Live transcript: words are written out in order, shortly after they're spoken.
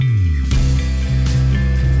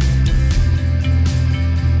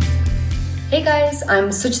Hey guys, I'm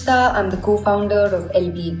Suchita. I'm the co-founder of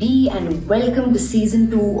LBB and welcome to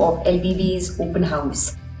season 2 of LBB's Open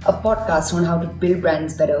House, a podcast on how to build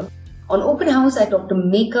brands better. On Open House, I talk to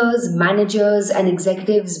makers, managers and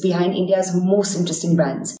executives behind India's most interesting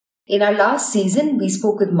brands. In our last season, we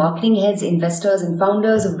spoke with marketing heads, investors and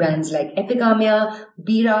founders of brands like Epigamia,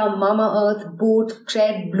 Bira, Mamaearth, Boat,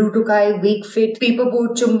 Cred, Blue Tokai, Wakefit,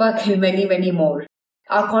 Paperboat, Chumbak and many, many more.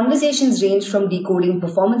 Our conversations range from decoding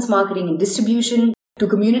performance marketing and distribution to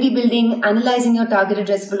community building, analyzing your target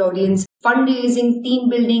addressable audience, fundraising, team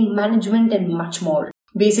building, management, and much more.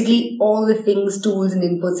 Basically, all the things, tools, and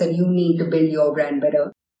inputs that you need to build your brand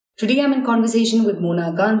better. Today, I'm in conversation with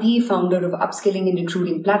Mona Gandhi, founder of upskilling and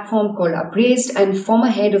recruiting platform called Upraised and former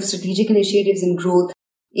head of strategic initiatives and growth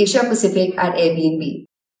Asia Pacific at Airbnb.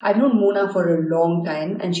 I've known Mona for a long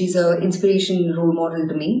time and she's an inspiration role model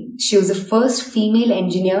to me. She was the first female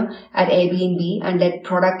engineer at Airbnb and led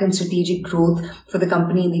product and strategic growth for the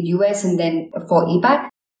company in the US and then for APAC.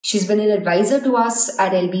 She's been an advisor to us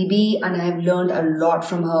at LBB and I have learned a lot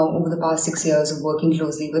from her over the past 6 years of working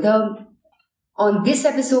closely with her. On this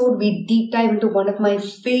episode, we deep dive into one of my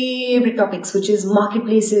favorite topics, which is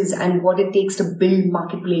marketplaces and what it takes to build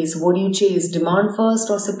marketplace. What do you chase, demand first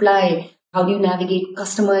or supply? How do you navigate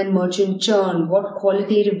customer and merchant churn? What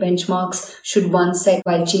qualitative benchmarks should one set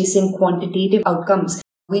while chasing quantitative outcomes?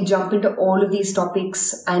 We jump into all of these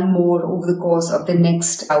topics and more over the course of the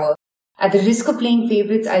next hour. At the risk of playing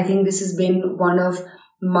favorites, I think this has been one of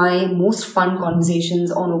my most fun conversations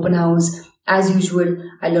on Open House. As usual,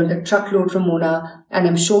 I learned a truckload from Mona and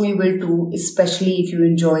I'm sure you will too, especially if you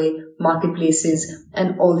enjoy marketplaces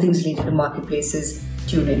and all things related to marketplaces.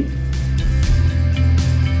 Tune in.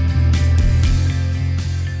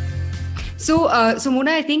 So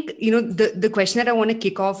Mona, I think, the question that I want to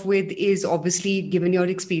kick off with is obviously given your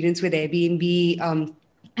experience with Airbnb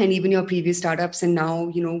and even your previous startups and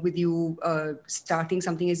now, with you starting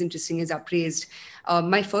something as interesting as Upraised.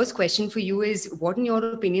 My first question for you is, what in your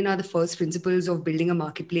opinion are the first principles of building a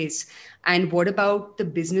marketplace? And what about the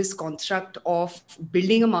business construct of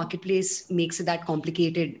building a marketplace makes it that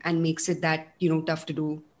complicated and makes it that, tough to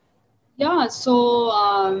do? Yeah, so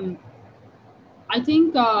I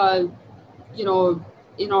think...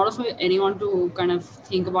 in order for anyone to kind of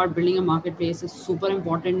think about building a marketplace, it's super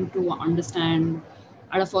important to understand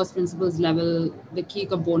at a first principles level the key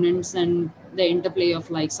components and the interplay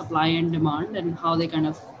of like supply and demand and how they kind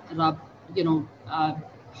of rub,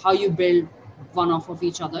 how you build one off of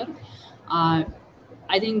each other. I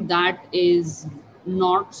think that is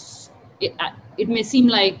not... It may seem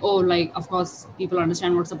like, of course, people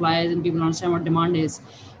understand what supply is and people understand what demand is.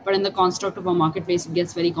 But in the construct of a marketplace, it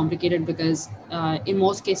gets very complicated because in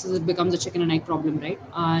most cases, it becomes a chicken and egg problem, right?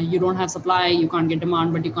 You don't have supply, you can't get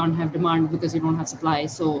demand, but you can't have demand because you don't have supply.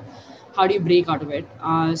 So how do you break out of it?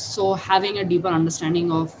 So having a deeper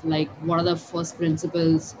understanding of like what are the first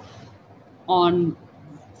principles on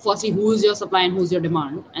firstly, who's your supply and who's your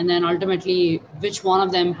demand? And then ultimately, which one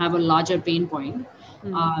of them have a larger pain point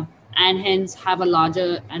and hence have a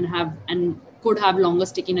larger and could have longer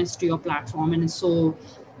stickiness to your platform. And so...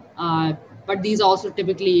 but these also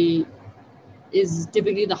typically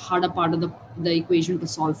the harder part of the equation to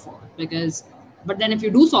solve for but then if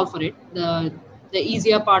you do solve for it, the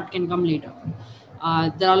easier part can come later.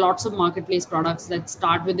 There are lots of marketplace products that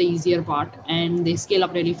start with the easier part and they scale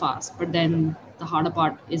up really fast, but then the harder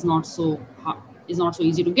part is not so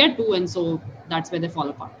easy to get to, and so that's where they fall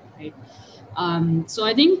apart, right? So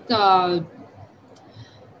I think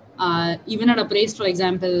even at Upraised, for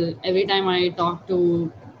example, every time I talk to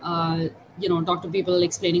people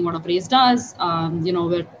explaining what Upraised does,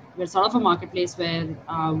 we're sort of a marketplace where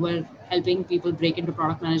we're helping people break into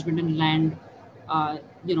product management and land,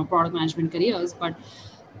 product management careers. But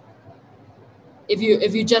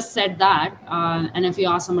if you just said that, and if you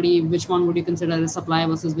ask somebody which one would you consider a supply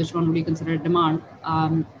versus which one would you consider a demand,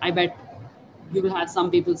 I bet you will have some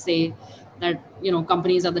people say that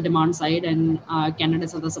companies are the demand side and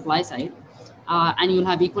candidates are the supply side. And you'll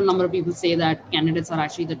have equal number of people say that candidates are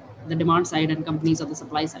actually the demand side and companies are the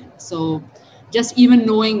supply side. So just even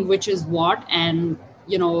knowing which is what and,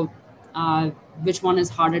 which one is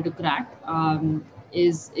harder to crack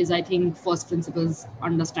is I think, first principles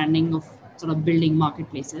understanding of sort of building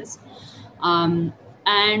marketplaces. And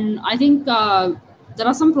I think there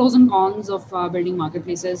are some pros and cons of building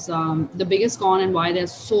marketplaces. The biggest con and why they're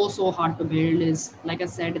so hard to build is, like I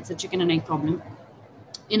said, it's a chicken and egg problem.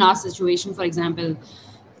 In our situation, for example,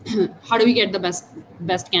 how do we get the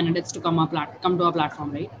best candidates to come to our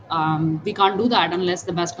platform, right? We can't do that unless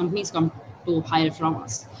the best companies come to hire from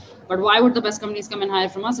us. But why would the best companies come and hire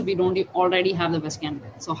from us if we don't already have the best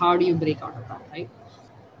candidates? So how do you break out of that, right?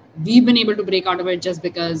 We've been able to break out of it just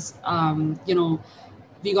because,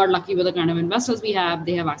 we got lucky with the kind of investors we have.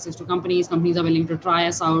 They have access to companies. Companies are willing to try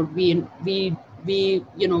us out. We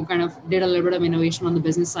kind of did a little bit of innovation on the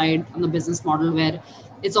business side, on the business model, where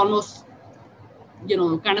it's almost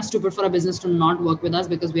kind of stupid for a business to not work with us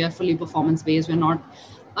because we are fully performance based. We're not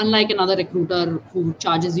unlike another recruiter who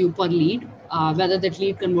charges you per lead, whether that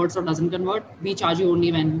lead converts or doesn't convert. We charge you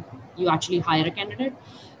only when you actually hire a candidate.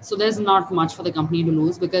 So there's not much for the company to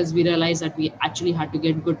lose because we realized that we actually had to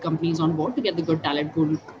get good companies on board to get the good talent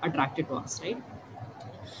pool attracted to us, right?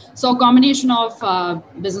 So a combination of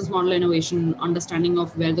business model innovation, understanding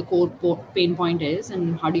of where the core pain point is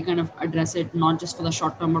and how do you kind of address it, not just for the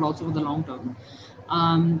short term, but also for the long term.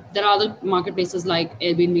 There are other marketplaces like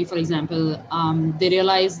Airbnb, for example. They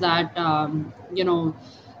realize that,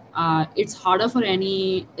 it's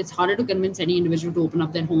harder to convince any individual to open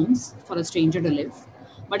up their homes for a stranger to live.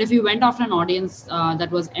 But if you went after an audience that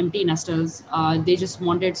was empty nesters, they just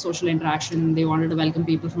wanted social interaction. They wanted to welcome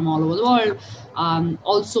people from all over the world.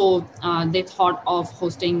 Also, they thought of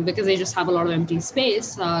hosting because they just have a lot of empty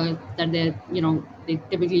space that they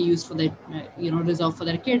typically use for their, reserved for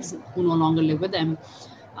their kids who no longer live with them.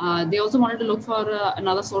 They also wanted to look for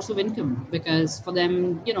another source of income because for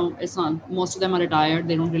them, it's not, most of them are retired.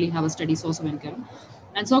 They don't really have a steady source of income.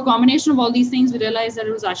 And so a combination of all these things, we realized that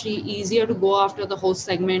it was actually easier to go after the host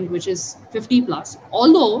segment, which is 50 plus.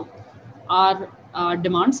 Although our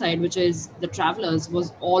demand side, which is the travelers,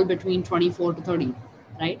 was all between 24 to 30,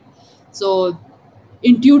 right? So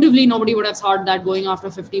intuitively, nobody would have thought that going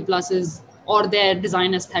after 50 pluses or their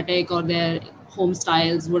design aesthetic or their home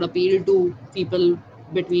styles would appeal to people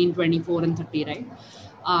between 24 and 30, right?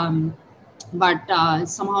 But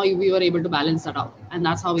somehow we were able to balance that out, and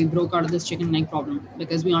that's how we broke out of this chicken and egg problem,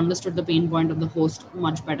 because we understood the pain point of the host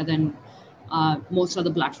much better than most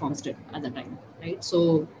other platforms did at the time, right?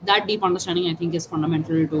 So that deep understanding, I think, is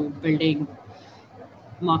fundamental to building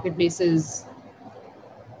marketplaces,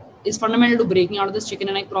 is fundamental to breaking out of this chicken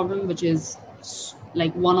and egg problem, which is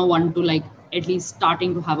like 101 to like at least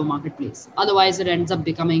starting to have a marketplace. Otherwise it ends up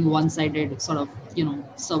becoming one-sided sort of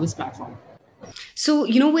service platform. So,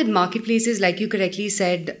 with marketplaces, like you correctly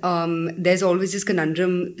said, there's always this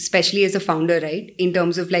conundrum, especially as a founder, right? In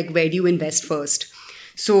terms of like, where do you invest first?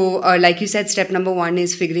 So, like you said, step number one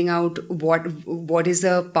is figuring out what is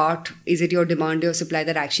the part, is it your demand or supply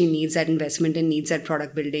that actually needs that investment and needs that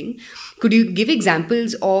product building? Could you give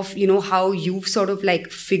examples of, how you've sort of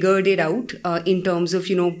like figured it out in terms of,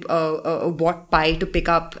 what pie to pick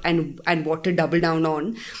up and what to double down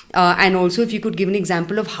on? And also if you could give an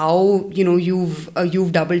example of how,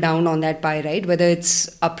 you've doubled down on that pie, right? Whether it's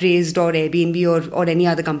Appraised or Airbnb or any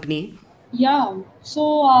other company. Yeah.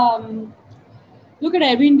 So, look at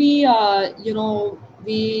Airbnb,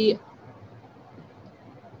 we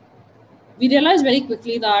realized very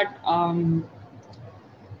quickly that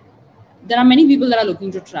there are many people that are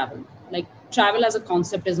looking to travel. Like travel as a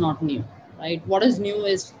concept is not new, right? What is new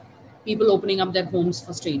is people opening up their homes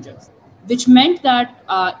for strangers, which meant that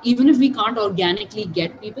even if we can't organically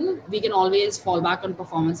get people, we can always fall back on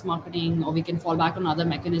performance marketing, or we can fall back on other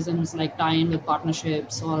mechanisms like tie-in with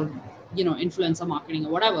partnerships or influencer marketing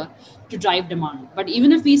or whatever to drive demand. But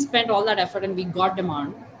even if we spent all that effort and we got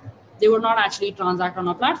demand, they would not actually transact on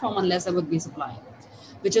our platform unless there would be supply,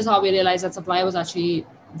 which is how we realized that supply was actually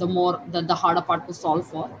the harder part to solve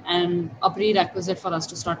for and a prerequisite for us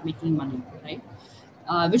to start making money, right?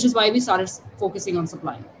 Which is why we started focusing on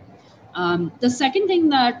supply. The second thing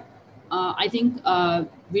that I think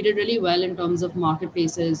we did really well in terms of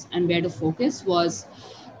marketplaces and where to focus was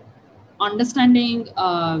understanding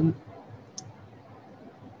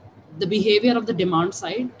the behavior of the demand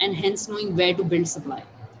side and hence knowing where to build supply.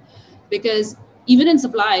 Because even in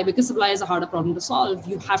supply, because supply is a harder problem to solve,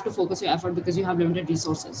 you have to focus your effort because you have limited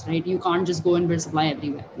resources, right? You can't just go and build supply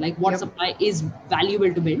everywhere. Like what supply is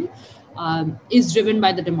valuable to build is driven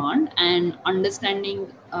by the demand, and understanding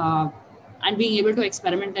and being able to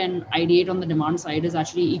experiment and ideate on the demand side is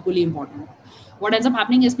actually equally important. What ends up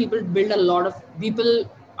happening is people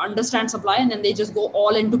understand supply and then they just go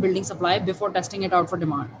all into building supply before testing it out for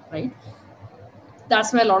demand, right?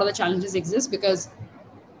 That's where a lot of the challenges exist, because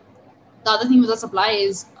the other thing with the supply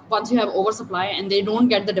is once you have oversupply and they don't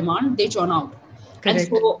get the demand, they churn out. Correct. And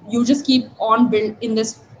so you just keep on in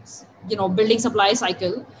this, building supply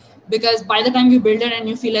cycle, because by the time you build it and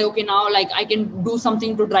you feel like, okay, now like I can do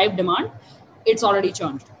something to drive demand, it's already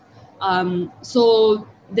churned. So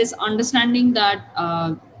this understanding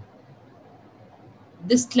that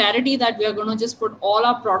this clarity that we are going to just put all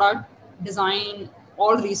our product design,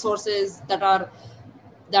 all resources that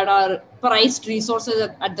are priced resources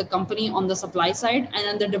at the company on the supply side, and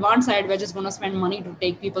on the demand side, we're just going to spend money to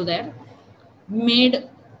take people there, made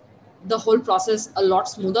the whole process a lot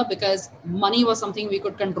smoother because money was something we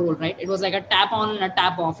could control, right? It was like a tap on and a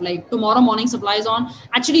tap off. Like tomorrow morning supply is on.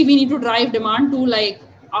 Actually, we need to drive demand to like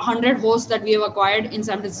 100 hosts that we have acquired in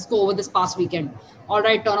San Francisco over this past weekend. All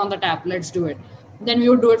right, turn on the tap. Let's do it. Then we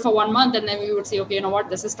would do it for 1 month, and then we would say, okay, you know what?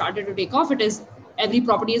 This has started to take off. It is every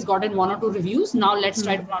property has gotten 1 or 2 reviews. Now let's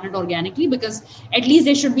try to run it organically because at least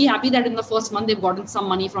they should be happy that in the first month they've gotten some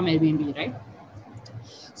money from Airbnb, right?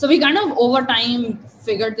 So we kind of over time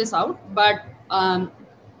figured this out, but I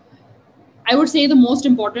would say the most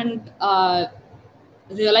important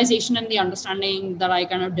realization and the understanding that I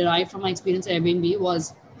kind of derived from my experience at Airbnb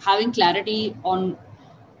was having clarity on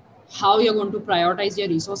how you're going to prioritize your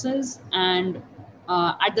resources, and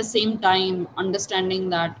at the same time understanding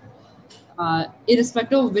that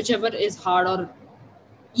irrespective of whichever is hard or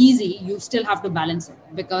easy, you still have to balance it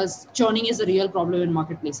because churning is a real problem in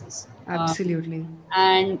marketplaces. Absolutely.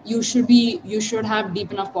 And you should have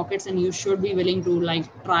deep enough pockets, and you should be willing to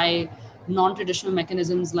like try non-traditional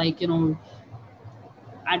mechanisms like, you know,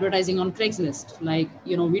 advertising on Craigslist. Like,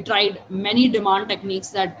 you know, we tried many demand techniques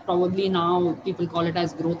that probably now people call it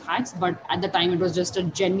as growth hacks, but at the time it was just a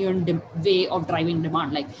genuine way of driving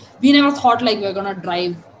demand. Like we never thought like we're going to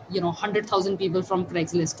drive, you know, 100,000 people from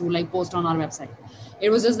Craigslist to like post on our website. It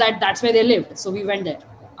was just that that's where they lived. So we went there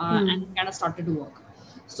and kind of started to work.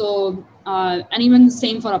 So, and even the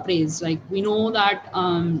same for appraise. Like we know that,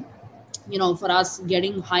 you know, for us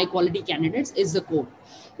getting high quality candidates is the core.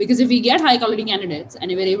 Because if we get high quality candidates and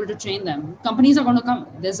if we're able to train them, companies are going to come.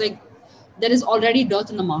 There is already dearth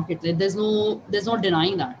in the market. There's no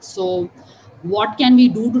denying that. So what can we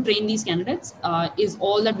do to train these candidates is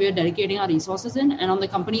all that we're dedicating our resources in. And on the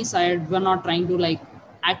company side, we're not trying to like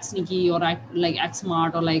act sneaky or act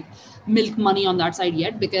smart or like milk money on that side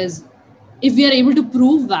yet, because if we are able to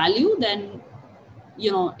prove value, then,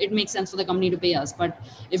 you know, it makes sense for the company to pay us. But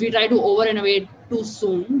if we try to over innovate too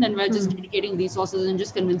soon, then we're just dedicating resources and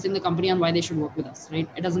just convincing the company on why they should work with us, right?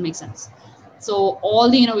 It doesn't make sense. So all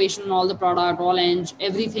the innovation, all the product, all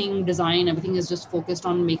everything design, everything is just focused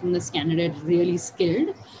on making this candidate really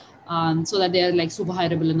skilled, so that they're like super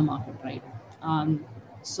hireable in the market, right?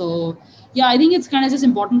 So yeah, I think it's kind of just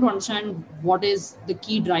important to understand what is the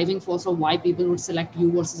key driving force of why people would select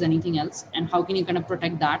you versus anything else, and how can you kind of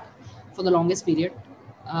protect that for the longest period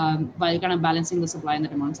while kind of balancing the supply and the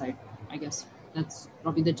demand side. I guess that's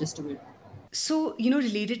probably the gist of it. So, you know,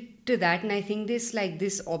 related to that, and I think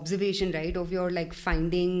this observation, right, of your like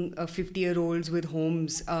finding 50-year-olds with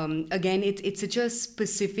homes, again, it's such a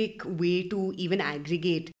specific way to even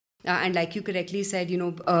aggregate. And like you correctly said, you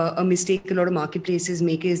know, a mistake a lot of marketplaces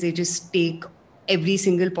make is they just take every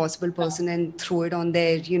single possible person and throw it on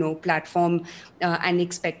their, you know, platform and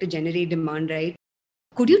expect to generate demand, right?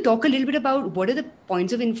 Could you talk a little bit about what are the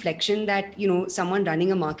points of inflection that, you know, someone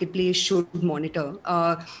running a marketplace should monitor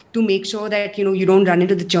to make sure that, you know, you don't run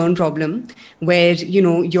into the churn problem where, you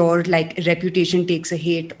know, your like reputation takes a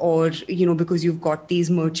hit, or, you know, because you've got these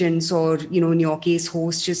merchants or, you know, in your case,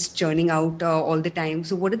 hosts just churning out all the time.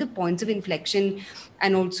 So what are the points of inflection,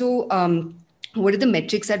 and also what are the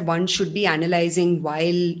metrics that one should be analyzing while,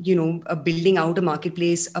 you know, building out a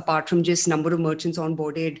marketplace apart from just number of merchants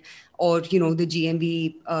onboarded or, you know, the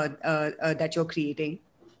GMV that you're creating?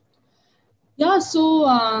 Yeah, so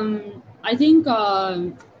I think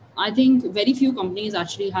very few companies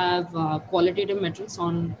actually have qualitative metrics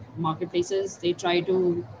on marketplaces. They try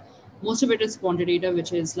to, most of it is quantitative,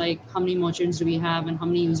 which is like how many merchants do we have and how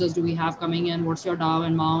many users do we have coming in, what's your DAU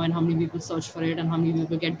and MAU, and how many people search for it and how many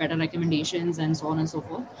people get better recommendations and so on and so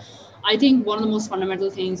forth. I think one of the most fundamental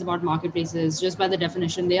things about marketplaces, just by the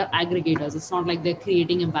definition, they are aggregators. It's not like they're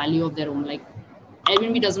creating a value of their own. Like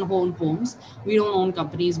Airbnb doesn't own homes. We don't own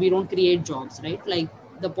companies. We don't create jobs, right? Like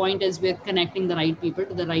the point is we're connecting the right people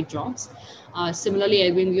to the right jobs. Similarly,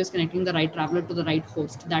 Airbnb is connecting the right traveler to the right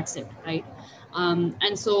host. That's it, right?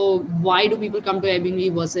 And so why do people come to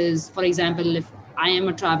Airbnb versus, for example, if I am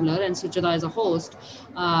a traveler and Suchita is a host,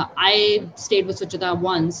 I stayed with Suchita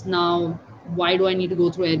once. Now, why do I need to go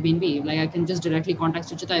through Airbnb? Like I can just directly contact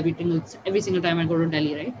Suchita every single time I go to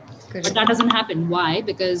Delhi, right? Correct. But that doesn't happen. Why?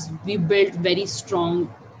 Because we built very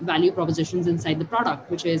strong value propositions inside the product,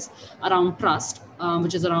 which is around trust,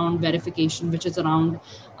 which is around verification, which is around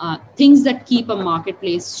things that keep a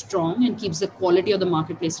marketplace strong and keeps the quality of the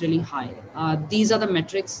marketplace really high. These are the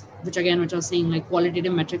metrics, which I was saying, like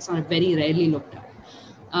qualitative metrics are very rarely looked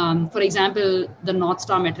at. For example, the North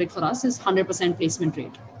Star metric for us is 100% placement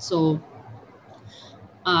rate. So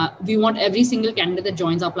We want every single candidate that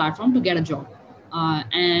joins our platform to get a job.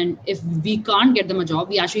 And if we can't get them a job,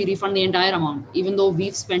 we actually refund the entire amount, even though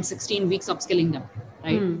we've spent 16 weeks upskilling them,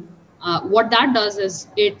 right? What that does is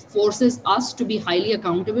it forces us to be highly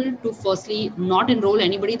accountable to firstly not enroll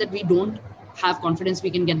anybody that we don't have confidence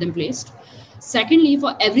we can get them placed. Secondly,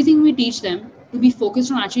 for everything we teach them, to be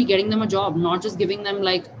focused on actually getting them a job, not just giving them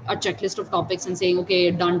like a checklist of topics and saying, okay,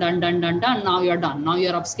 done, done, done, done, done. Now you're done. Now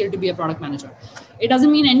you're upskilled to be a product manager. It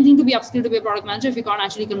doesn't mean anything to be upskilled to be a product manager if you can't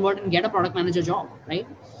actually convert and get a product manager job, right?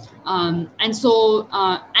 And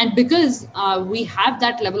because we have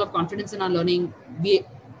that level of confidence in our learning, we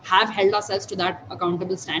have held ourselves to that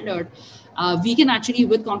accountable standard. We can actually,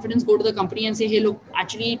 with confidence, go to the company and say, "Hey, look,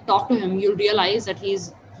 actually talk to him. You'll realize that he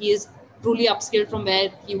is truly upskilled from where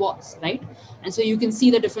he was, right?" And so you can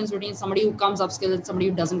see the difference between somebody who comes upskilled and somebody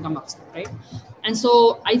who doesn't come upskilled, right? And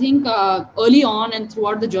so I think early on and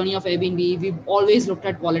throughout the journey of Airbnb, we've always looked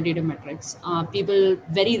at qualitative metrics. People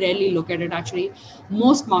very rarely look at it. Actually,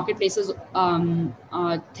 most marketplaces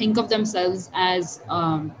think of themselves as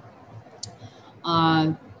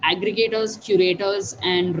aggregators, curators,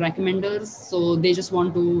 and recommenders. So they just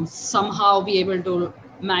want to somehow be able to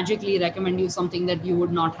magically recommend you something that you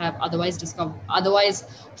would not have otherwise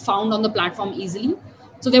found on the platform easily.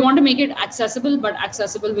 So they want to make it accessible, but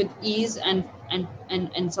accessible with ease and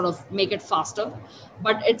sort of make it faster.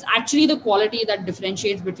 But it's actually the quality that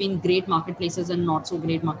differentiates between great marketplaces and not so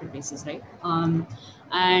great marketplaces, right?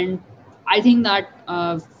 And I think that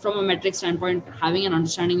from a metric standpoint, having an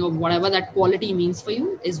understanding of whatever that quality means for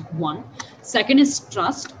you is one. Second is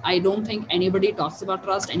trust. I don't think anybody talks about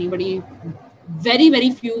trust. Very,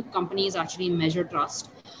 very few companies actually measure trust.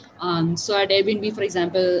 So at Airbnb, for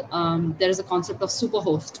example, there is a concept of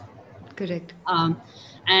superhost. Correct.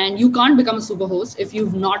 And you can't become a superhost if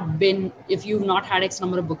you've not had X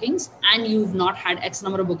number of bookings and you've not had X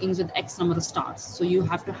number of bookings with X number of stars. So you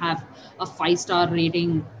have to have a 5-star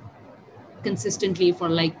rating consistently for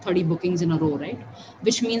like 30 bookings in a row, right?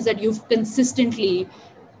 Which means that you've consistently,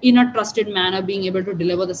 in a trusted manner, being able to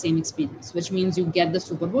deliver the same experience, which means you get the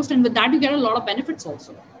superhost. And with that, you get a lot of benefits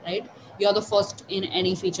also, right? You're the first in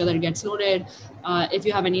any feature that gets loaded. If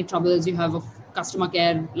you have any troubles, you have a customer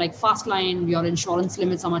care like Fastline, your insurance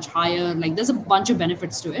limits are much higher. Like there's a bunch of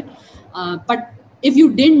benefits to it. But if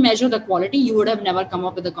you didn't measure the quality, you would have never come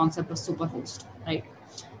up with the concept of superhost, right?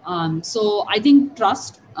 So I think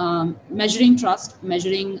trust, measuring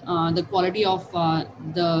the quality of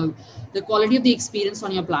the quality of the experience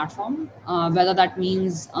on your platform, whether that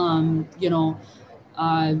means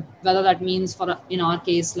whether that means in our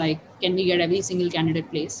case, like, can we get every single candidate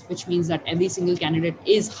place, which means that every single candidate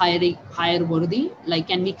is hire worthy, like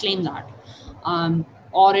can we claim that,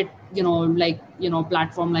 or it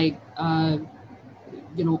platform like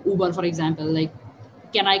Uber, for example, like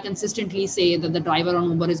can I consistently say that the driver on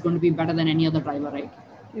Uber is going to be better than any other driver, right?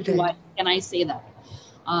 Can I say that?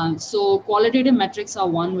 So qualitative metrics are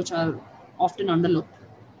one which are often underlooked.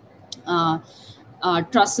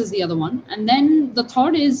 Trust is the other one. And then the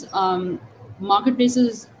third is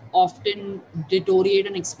marketplaces often deteriorate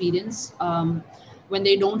an experience when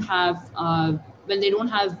they don't have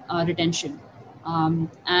retention.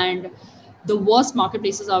 And the worst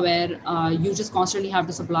marketplaces are where you just constantly have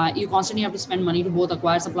to spend money to both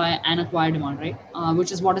acquire supply and acquire demand, right?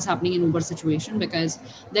 Which is what is happening in Uber's situation, because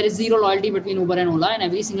there is zero loyalty between Uber and Ola, and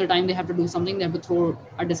every single time they have to do something, they have to throw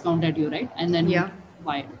a discount at you, right? And then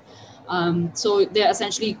buy it. So they're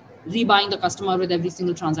essentially rebuying the customer with every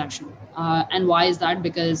single transaction. And why is that?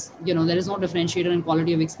 Because there is no differentiator in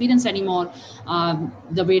quality of experience anymore.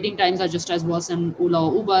 The waiting times are just as worse than Ola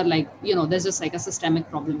or Uber. There's just like a systemic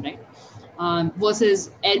problem, right?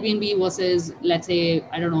 Versus Airbnb versus, let's say,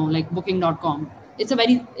 I don't know, like booking.com. It's a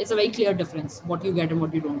very clear difference what you get and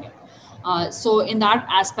what you don't get. So in that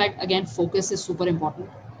aspect, again, focus is super important.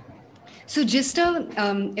 So just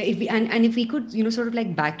if we could, sort of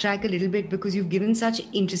like backtrack a little bit, because you've given such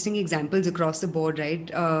interesting examples across the board, right?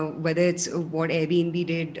 Whether it's what Airbnb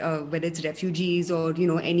did, whether it's refugees or,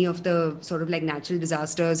 any of the sort of like natural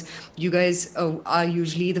disasters, you guys are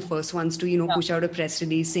usually the first ones to, push out a press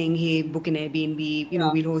release saying, hey, book an Airbnb,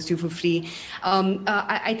 we'll host you for free.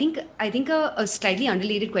 I think a slightly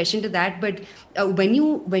unrelated question to that, but when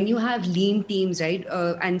you have lean teams, right?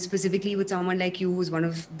 And specifically with someone like you, who's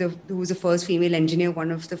the first female engineer,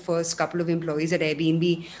 one of the first couple of employees at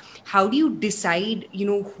Airbnb, how do you decide,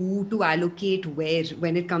 who to allocate where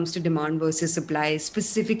when it comes to demand versus supply,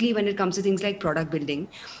 specifically when it comes to things like product building?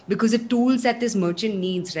 Because the tools that this merchant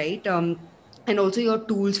needs, right? And also your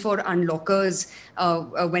tools for unlockers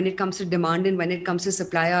when it comes to demand and when it comes to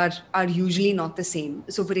supply are usually not the same.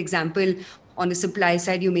 So for example, On the supply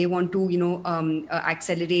side, you may want to,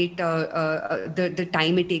 accelerate the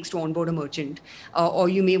time it takes to onboard a merchant, or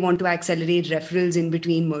you may want to accelerate referrals in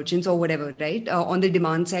between merchants or whatever, right? On the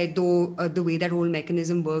demand side, though, the way that whole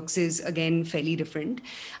mechanism works is again fairly different.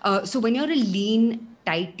 So when you're a lean,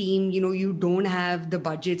 tight team, you don't have the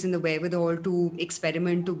budgets and the wherewithal to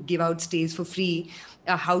experiment, to give out stays for free.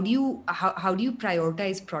 How do you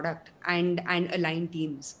prioritize product and align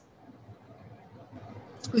teams?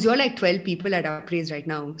 Because you're like 12 people at Upraise right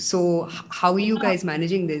now. So how are you guys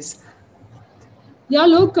managing this? Yeah,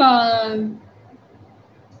 look, I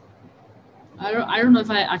don't know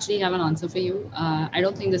if I actually have an answer for you. I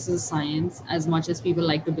don't think this is science as much as people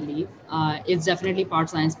like to believe. It's definitely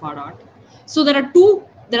part science, part art. So there are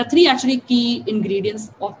three actually key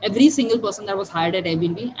ingredients of every single person that was hired at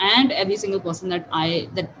Airbnb and every single person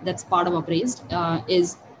that's part of Appraised,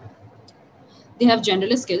 is they have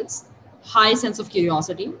generalist skills, high sense of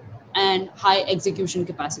curiosity, and high execution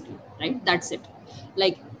capacity, right? That's it.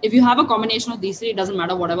 Like, if you have a combination of these three, it doesn't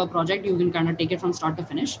matter whatever project, you can kind of take it from start to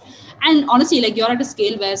finish. And honestly, like, you're at a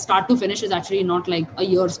scale where start to finish is actually not like a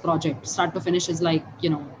year's project. Start to finish is like,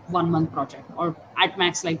 1 month project, or at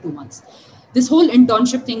max like 2 months. This whole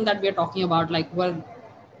internship thing that we're talking about, like, we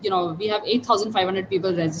have 8,500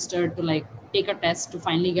 people registered to like take a test to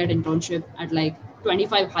finally get internship at like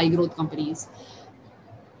 25 high growth companies.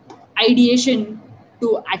 Ideation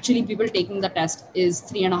to actually people taking the test is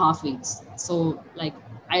 3.5 weeks. So like,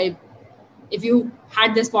 if you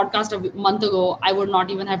had this podcast a month ago, I would not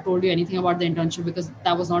even have told you anything about the internship, because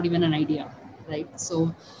that was not even an idea, right?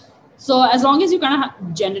 So as long as you kind of have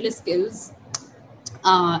generalist skills,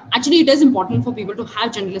 actually it is important for people to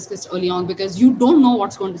have generalist skills early on, because you don't know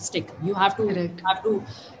what's going to stick. You have to Correct.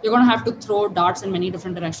 You're going to have to throw darts in many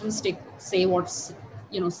different directions, see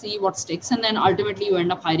what sticks, and then ultimately you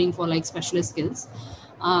end up hiring for like specialist skills.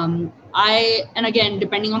 And again,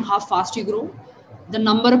 depending on how fast you grow, the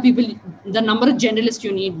number of generalists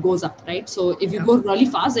you need goes up, right? So if you go really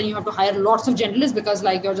fast, then you have to hire lots of generalists, because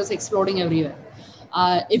like you're just exploding everywhere.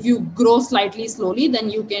 If you grow slightly slowly, then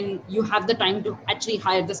you have the time to actually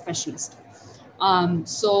hire the specialist.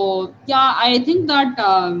 So yeah, I think that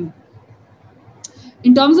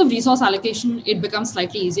in terms of resource allocation, it becomes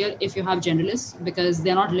slightly easier if you have generalists, because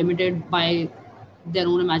they're not limited by their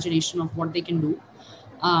own imagination of what they can do.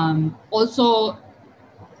 Also,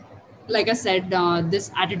 like I said, this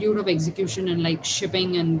attitude of execution and like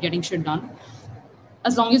shipping and getting shit done,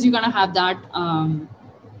 as long as you're gonna have that,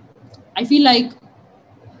 I feel like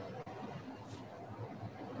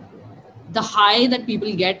the high that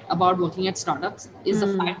people get about working at startups is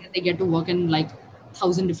the fact that they get to work in like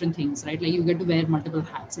 1,000 different things, right? Like, you get to wear multiple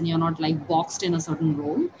hats and you're not like boxed in a certain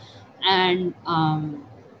role. And I'm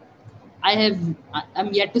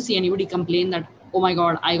yet to see anybody complain that, oh my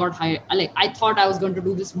God, I got hired. Like, I thought I was going to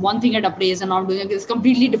do this one thing at Appraise and now I'm doing this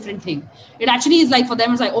completely different thing. It actually is like, for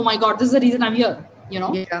them, it's like, oh my God, this is the reason I'm here,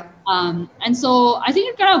 Yeah. And so I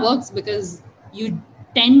think it kind of works, because you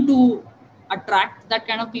tend to attract that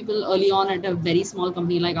kind of people early on at a very small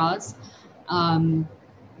company like ours.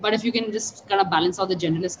 But if you can just kind of balance out the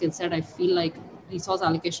generalist skill set, I feel like resource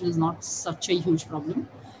allocation is not such a huge problem.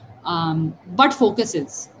 But focus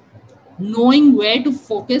is. Knowing where to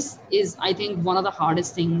focus is, I think, one of the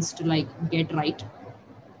hardest things to like get right.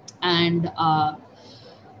 And I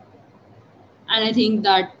think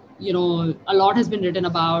that, a lot has been written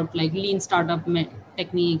about like lean startup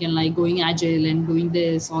technique and like going agile and doing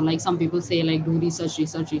this, or like some people say like do research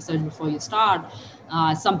before you start.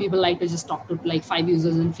 Some people like to just talk to like 5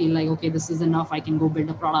 users and feel like, okay, this is enough, I can go build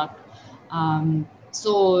a product.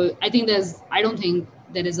 So I think I don't think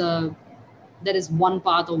there is one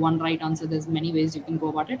path or one right answer. There's many ways you can go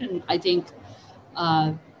about it. And I think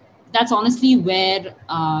that's honestly where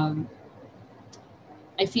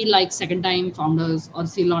I feel like second time founders or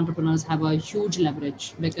serial entrepreneurs have a huge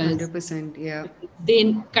leverage, because 100%. Yeah.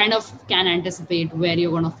 they kind of can anticipate where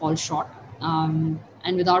you're going to fall short.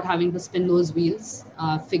 And without having to spin those wheels,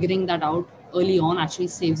 figuring that out early on actually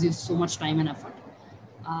saves you so much time and effort.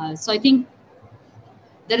 So I think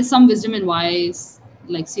there is some wisdom in why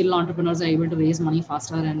like serial entrepreneurs are able to raise money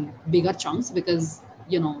faster and bigger chunks, because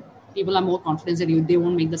people are more confident that they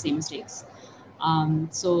won't make the same mistakes.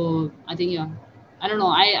 So I think, yeah, I don't know.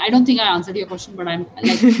 I don't think I answered your question, but I'm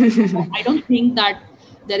like, I don't think that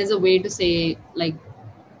there is a way to say like,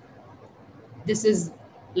 this is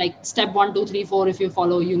like step 1, 2, 3, 4. If you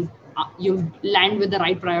follow, you'll land with the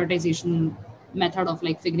right prioritization method of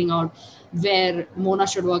like figuring out where Mona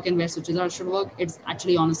should work and where Suchitra should work. It's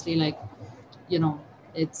actually honestly like,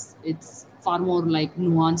 it's far more like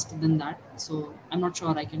nuanced than that. So I'm not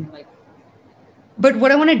sure I can like But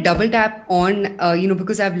what I want to double tap on,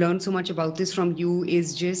 because I've learned so much about this from you,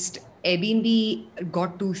 is just Airbnb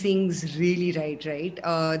got two things really right,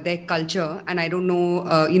 right? Their culture, and I don't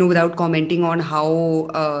know, without commenting on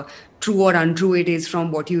how true or untrue it is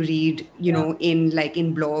from what you read, Yeah. in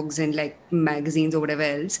blogs and like magazines or whatever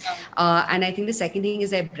else. And I think the second thing is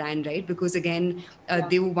their brand, right? Because again, Yeah.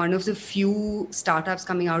 they were one of the few startups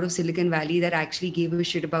coming out of Silicon Valley that actually gave a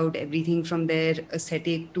shit about everything from their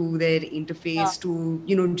aesthetic to their Yeah. interface to,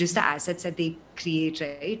 just the assets that they create,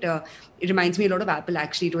 right? It reminds me a lot of Apple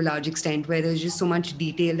actually to a large extent, where there's just so much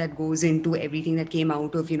detail that goes into everything that came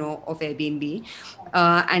out of, of Airbnb.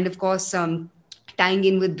 And of course, tying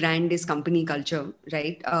in with brand is company culture,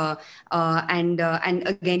 right? And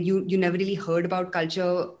again, you never really heard about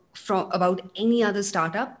culture from about any other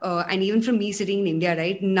startup, and even from me sitting in India,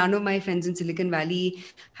 right? None of my friends in Silicon Valley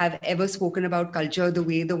have ever spoken about culture the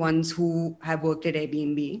way the ones who have worked at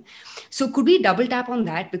Airbnb. So could we double tap on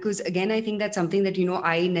that? Because again, I think that's something that,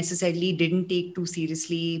 I necessarily didn't take too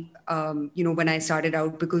seriously, when I started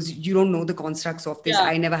out, because you don't know the constructs of this. Yeah.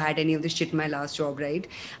 I never had any of this shit in my last job, right?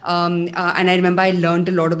 And I remember I learned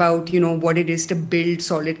a lot about, what it is to build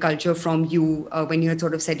solid culture from you, when you had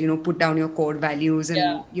sort of said, put down your core values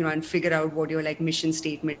Yeah. and, and figure out what your like mission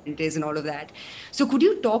statement is and all of that. So could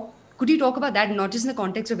you talk about that, not just in the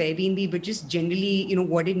context of Airbnb, but just generally,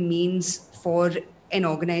 what it means for an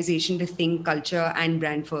organization to think culture and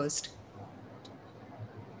brand first?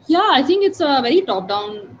 Yeah, I think it's a very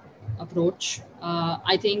top-down approach.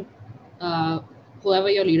 I think uh, whoever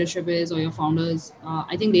your leadership is or your founders,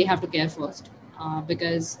 I think they have to care first,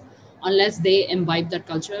 because unless they imbibe that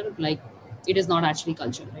culture, like it is not actually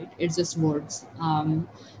culture, right? It's just words.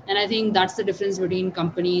 And I think that's the difference between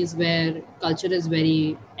companies where culture is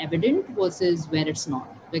very evident versus where it's not.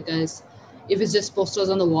 Because if it's just posters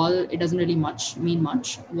on the wall, it doesn't really mean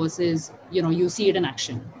much. Versus you see it in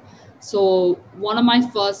action. So one of my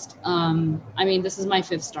first, this is my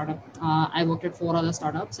fifth startup. I worked at four other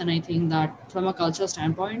startups, and I think that from a culture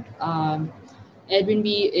standpoint,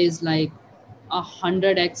 Airbnb is like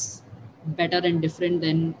 100x better and different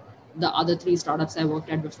than the other three startups I worked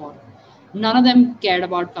at before. None of them cared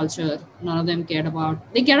about culture. None of them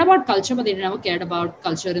they cared about culture, but they never cared about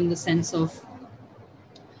culture in the sense of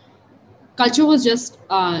culture was just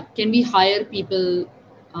can we hire people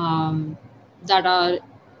um, that are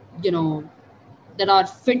you know that are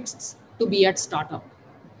fit to be at startup,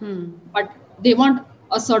 but they want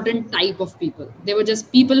a certain type of people. They were just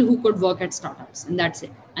people who could work at startups, and that's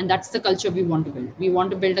it. And that's the culture we want to build. We want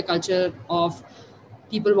to build a culture of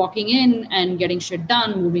people walking in and getting shit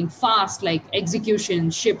done, moving fast, like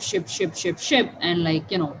execution, ship, and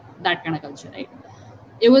that kind of culture, right?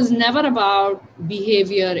 It was never about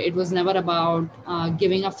behavior. It was never about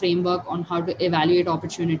giving a framework on how to evaluate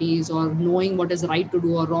opportunities or knowing what is right to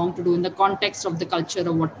do or wrong to do in the context of the culture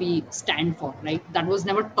of what we stand for, right? That was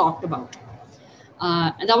never talked about.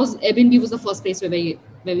 And that was Airbnb was the first place where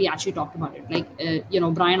we actually talked about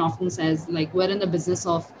it. Brian often says, like, we're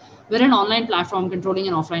an online platform controlling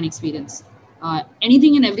an offline experience.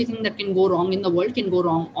 Anything and everything that can go wrong in the world can go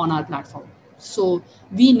wrong on our platform. So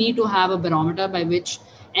we need to have a barometer by which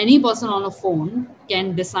any person on a phone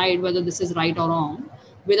can decide whether this is right or wrong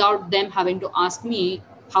without them having to ask me,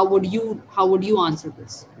 how would you answer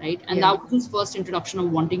this, right? And Yeah. that was his first introduction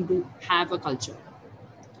of wanting to have a culture.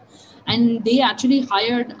 And they actually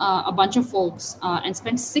hired a bunch of folks and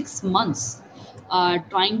spent 6 months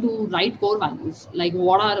trying to write core values, like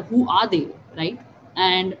who are they, right?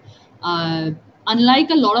 And uh,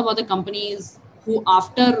 unlike a lot of other companies who,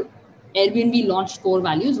 after Airbnb launched core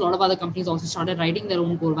values, a lot of other companies also started writing their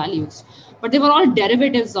own core values, but they were all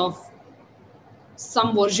derivatives of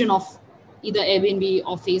some version of either Airbnb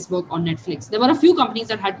or Facebook or Netflix. There were a few companies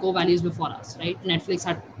that had core values before us, right? Netflix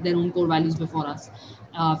had their own core values before us.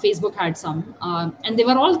 Facebook had some, and they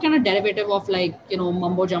were all kind of derivative of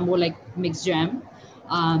mumbo jumbo, like mixed jam.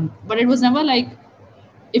 But it was never like,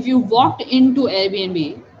 if you walked into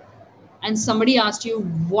Airbnb and somebody asked you,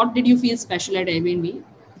 what did you feel special at Airbnb?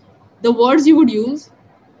 The words you would use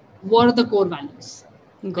were the core values.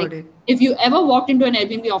 Got Like, it. if you ever walked into an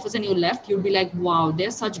Airbnb office and you left, you'd be like, wow, they're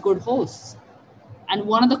such good hosts. And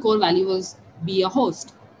one of the core values was be a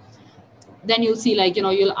host. Then you'll see,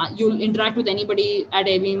 you'll interact with anybody at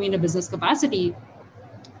Airbnb in a business capacity.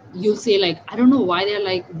 You'll say, like, I don't know why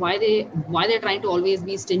they're trying to always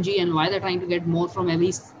be stingy, and why they're trying to get more from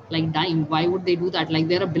every dime. Why would they do that? Like,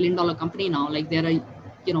 they're a $1 billion company now. Like, they're a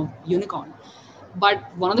unicorn. But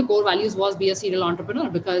one of the core values was be a serial entrepreneur,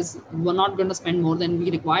 because we're not going to spend more than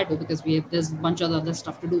we require to, because there's a bunch of other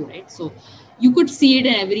stuff to do, right? So you could see it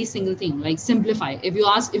in every single thing, like simplify. If you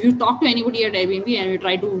talk to anybody at Airbnb and you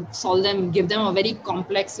try to solve them, give them a very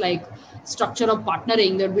complex like structure of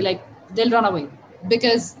partnering, they'll be like, they'll run away,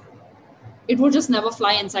 because it will just never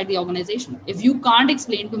fly inside the organization. If you can't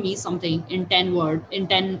explain to me something in 10 words,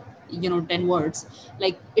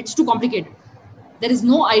 like, it's too complicated. There is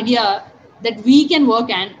no idea that we can work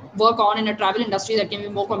on in a travel industry that can be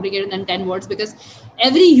more complicated than 10 words, because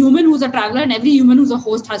every human who's a traveler and every human who's a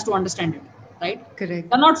host has to understand it, right? Correct.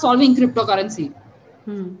 They're not solving cryptocurrency.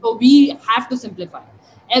 So we have to simplify.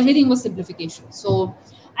 Everything was simplification. So,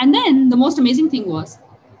 and then the most amazing thing was,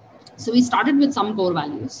 so we started with some core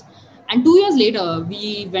values, and 2 years later,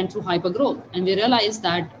 we went through hypergrowth, and we realized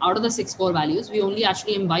that out of the 6 core values, we only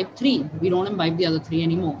actually imbibe 3. We don't imbibe the other 3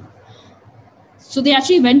 anymore. So they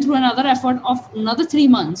actually went through another effort of another 3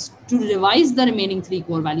 months to revise the remaining 3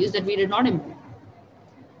 core values that we did not imbibe.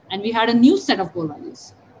 And we had a new set of core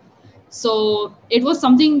values. So it was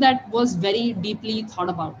something that was very deeply thought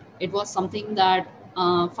about. It was something that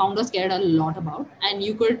founders cared a lot about. And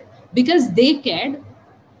you could, because they cared,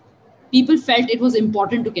 people felt it was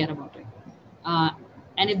important to care about it.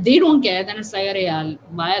 And if they don't care, then it's like, Arey yaar,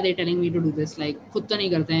 why are they telling me to do this? Like, khud to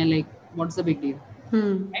nahi karte hain, like, what's the big deal?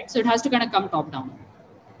 Right? So it has to kind of come top down.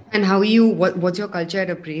 And how are you, what's your culture at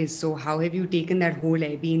Appraise? So how have you taken that whole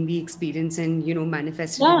Airbnb experience and,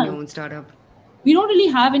 manifested in your own startup? We don't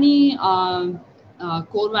really have any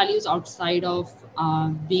core values outside of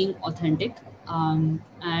being authentic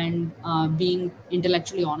and being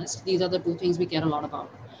intellectually honest. These are the 2 things we care a lot about.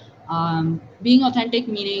 Being authentic,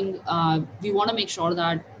 meaning we want to make sure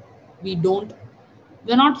that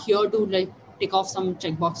we're not here to like tick off some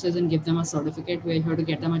check boxes and give them a certificate. We're here to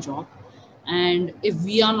get them a job. And if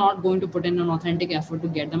we are not going to put in an authentic effort to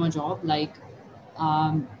get them a job, like,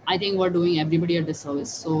 I think we're doing everybody a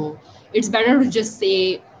disservice. So it's better to just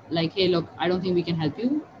say like, hey, look, I don't think we can help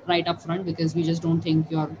you right up front, because we just don't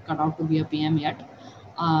think you're cut out to be a PM yet.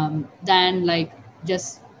 Than like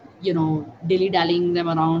just, dilly-dallying them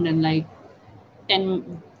around and like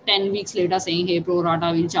 10 weeks later saying, hey, pro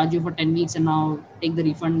rata, we'll charge you for 10 weeks and now take the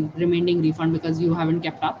remaining refund because you haven't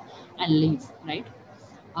kept up, and leave, right?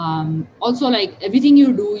 Also, like, everything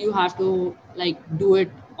you do, you have to like do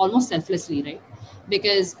it almost selflessly, right?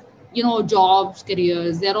 Because jobs,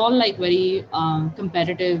 careers, they're all like very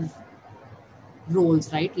competitive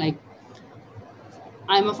roles, right? Like,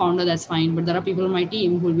 I'm a founder, that's fine, but there are people on my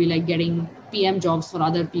team who will be like getting PM jobs for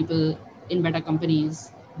other people in better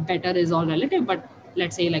companies. Better is all relative, but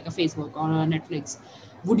let's say like a Facebook or a Netflix.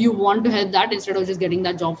 Would you want to help that instead of just getting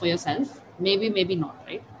that job for yourself? Maybe not,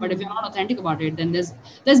 right? But if you're not authentic about it, then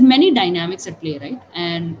there's many dynamics at play, right?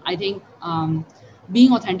 And I think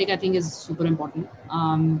being authentic, I think, is super important.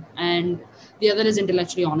 And the other is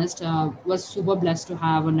intellectually honest. We're super blessed to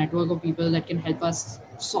have a network of people that can help us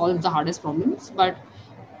solve the hardest problems, but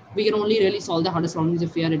we can only really solve the hardest problems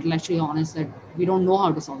if we are intellectually honest that we don't know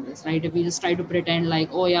how to solve this, right? If we just try to pretend like,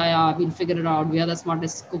 oh yeah, we'll figure it out, we are the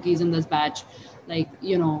smartest cookies in this batch, like,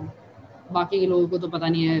 बाकी के लोगों को तो पता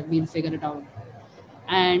नहीं है, we'll figure it out.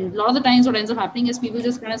 And a lot of the times what ends up happening is people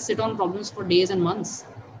just kind of sit on problems for days and months.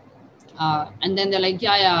 And then they're like,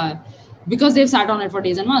 yeah, because they've sat on it for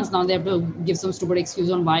days and months, now they have to give some stupid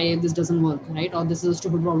excuse on why this doesn't work, right? Or this is a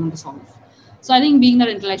stupid problem to solve. So I think being that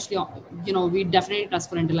intellectually, we definitely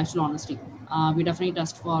test for intellectual honesty. We definitely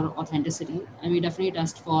test for authenticity, and we definitely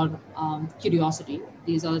test for curiosity.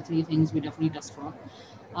 These are the 3 things we definitely test for.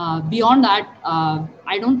 Beyond that,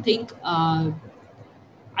 I don't think, I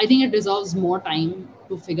think it deserves more time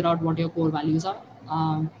to figure out what your core values are.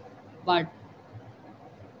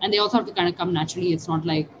 And they also have to kind of come naturally. It's not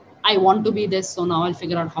like, I want to be this, so now I'll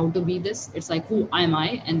figure out how to be this. It's like, who am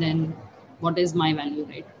I? And then what is my value,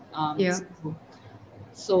 right?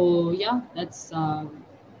 So yeah, that's,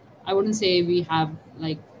 I wouldn't say we have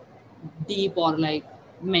like deep or like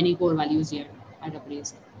many core values yet at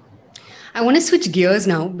Appraise. I want to switch gears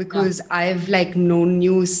now because I've like known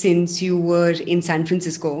you since you were in San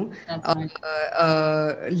Francisco,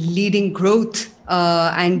 leading growth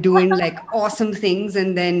and doing like awesome things.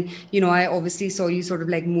 And then, I obviously saw you sort of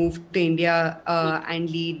like move to India and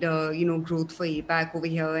lead, growth for APAC over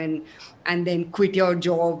here, and then quit your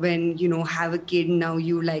job and, have a kid. Now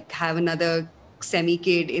you like have another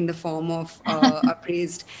semi-kid in the form of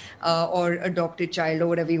appraised or adopted child or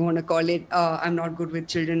whatever you want to call it. I'm not good with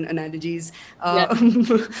children analogies. I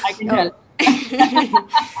can tell.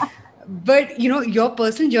 But your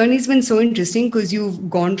personal journey has been so interesting because you've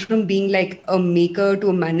gone from being like a maker to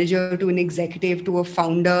a manager to an executive to a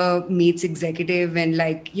founder meets executive, and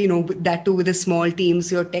like that too with a small team.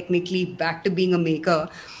 So you're technically back to being a maker.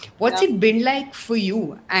 What's Yeah. it been like for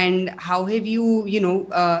you, and how have you?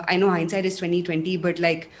 I know hindsight is 2020, but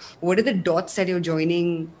like, what are the dots that you're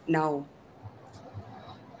joining now?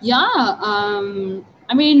 Yeah,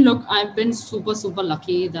 I mean, look, I've been super, super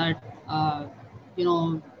lucky that you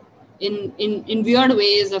know, in weird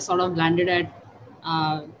ways, I sort of landed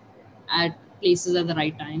uh, at places at the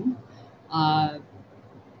right time. Uh,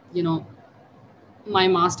 you know, my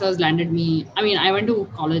master's landed me. I mean, I went to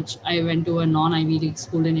college. I went to a non-Ivy League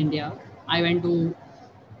school in India. I went to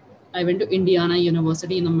I went to Indiana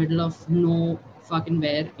University in the middle of no fucking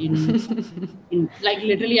where in like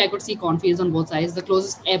literally I could see cornfields on both sides. The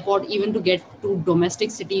closest airport even to get to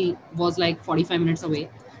domestic city was like 45 minutes away.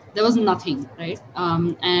 There was nothing, right?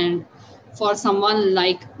 And for someone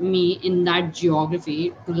like me in that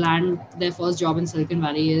geography to land their first job in Silicon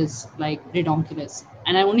Valley is like ridiculous.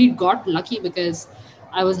 And I only got lucky because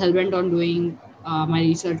I was hell-bent on doing my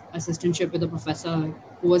research assistantship with a professor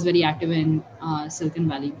who was very active in Silicon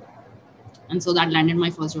Valley, and so that landed my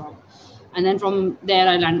first job. And then from there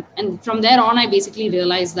I land, and from there on I basically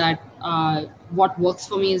realized that what works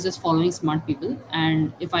for me is just following smart people,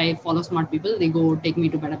 and if I follow smart people they go take me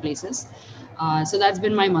to better places. So that's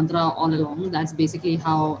been my mantra all along. That's basically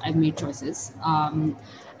how I've made choices. And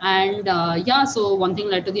yeah, so one thing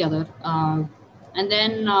led to the other. And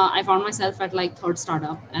then I found myself at like third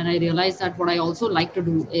startup, and I realized that what I also like to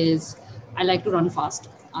do is I like to run fast.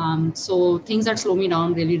 So things that slow me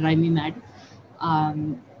down really drive me mad.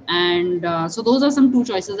 And so those are some two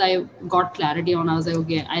choices I got clarity on. I was like,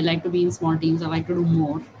 okay, I like to be in small teams, I like to do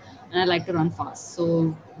more, and I like to run fast.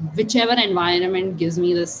 So whichever environment gives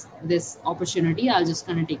me this opportunity, I'll just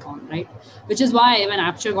kind of take on, right? Which is why when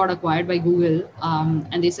Apture got acquired by Google,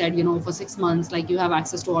 and they said, for 6 months, like you have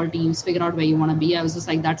access to all teams, figure out where you want to be. I was just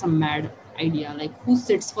like, that's a mad idea. Like who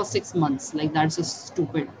sits for 6 months? Like that's just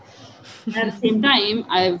stupid. And at the same time,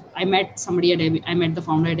 I met somebody I met the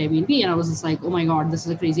founder at Airbnb, and I was just like, oh my god, this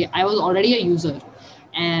is a crazy. I was already a user,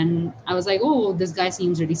 and I was like, oh, this guy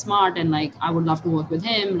seems really smart, and like I would love to work with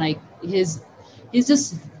him. Like his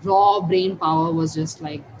just raw brain power was just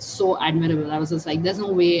like so admirable. I was just like, there's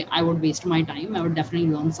no way I would waste my time. I would definitely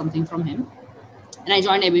learn something from him. And I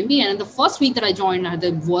joined Airbnb. And in the first week that I joined, I had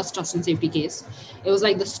the worst trust and safety case. It was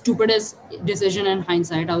like the stupidest decision in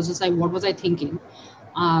hindsight. I was just like, what was I thinking?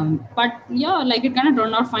 But yeah, like it kind of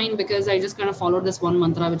turned out fine because I just kind of followed this one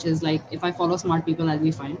mantra, which is like, if I follow smart people, I'll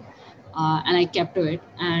be fine. And I kept to it.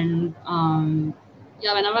 And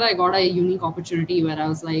yeah, whenever I got a unique opportunity where I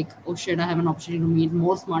was like, oh shit, I have an opportunity to meet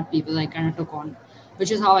more smart people, I kind of took on,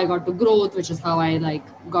 which is how I got to growth, which is how I like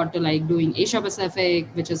got to like doing Asia Pacific,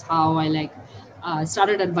 which is how I like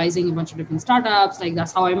started advising a bunch of different startups. Like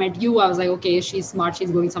that's how I met you. I was like, okay, she's smart, she's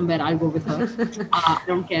going somewhere, I'll go with her. I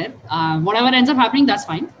don't care. Whatever ends up happening, that's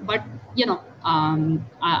fine. But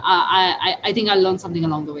I think I'll learn something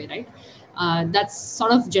along the way, right? That's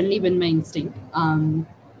sort of generally been my instinct.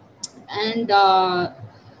 And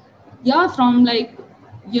yeah, from like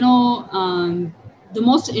the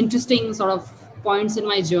most interesting sort of points in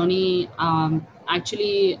my journey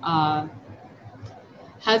actually have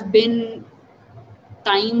been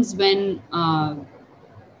times when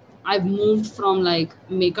I've moved from like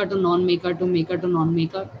maker to non-maker to maker to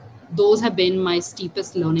non-maker. Those have been my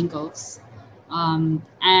steepest learning curves.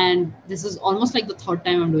 And this is almost like the third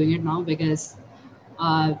time I'm doing it now because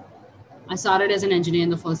uh, I started as an engineer in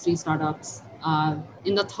the first three startups.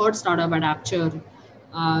 In the third startup at Apture,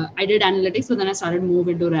 I did analytics, but then I started move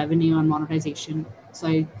into revenue and monetization. So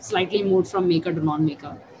I slightly moved from maker to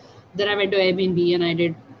non-maker. Then I went to Airbnb and I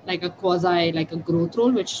did like a quasi, like a growth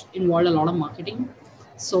role, which involved a lot of marketing.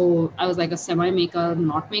 So I was like a semi-maker,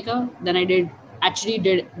 not maker. Then I actually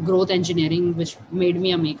did growth engineering, which made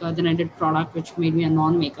me a maker. Then I did product, which made me a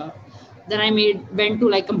non-maker. Then I went to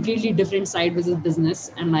like completely different side, which is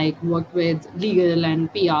business, and like worked with legal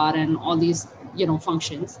and PR and all these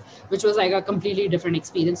functions, which was like a completely different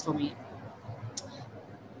experience for me.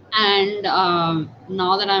 And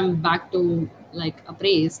now that I'm back to like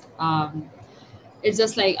appraised, it's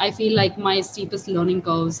just like I feel like my steepest learning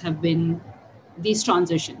curves have been these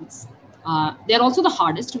transitions. They're also the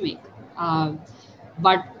hardest to make, uh,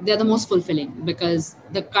 but they're the most fulfilling because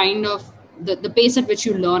the kind of the pace at which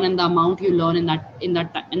you learn and the amount you learn in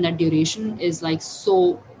that duration is like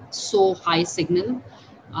so high signal.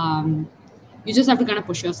 Um, you just have to kind of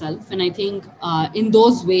push yourself, and I think in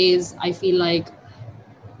those ways, I feel like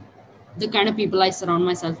the kind of people I surround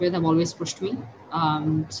myself with have always pushed me.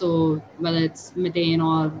 So whether it's Miten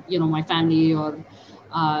or, my family or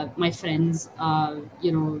my friends,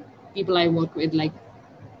 people I work with, like,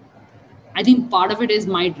 I think part of it is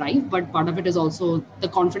my drive, but part of it is also the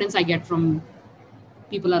confidence I get from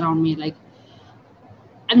people around me. Like,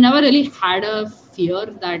 I've never really had a fear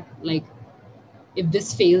that, like, if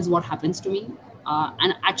this fails, what happens to me?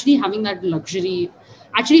 And actually having that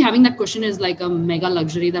cushion is like a mega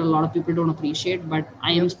luxury that a lot of people don't appreciate. But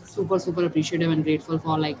I am super, super appreciative and grateful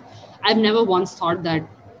for, like, I've never once thought that,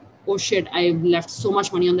 oh shit, I've left so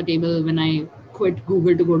much money on the table when I quit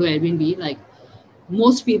Google to go to Airbnb. Like,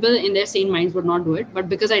 most people in their sane minds would not do it. But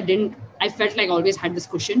because I didn't, I felt like I always had this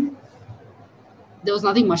cushion. There was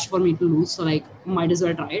nothing much for me to lose. So, like, might as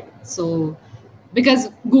well try it. So, because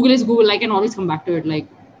Google is Google, I can always come back to it. Like,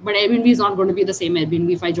 but Airbnb is not going to be the same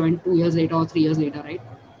Airbnb if I join 2 years later or 3 years later, right?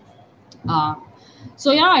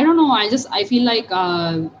 So yeah, I don't know. I feel like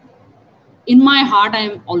in my heart,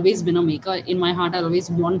 I've always been a maker. In my heart, I always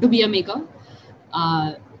want to be a maker.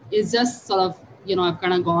 It's just sort of, I've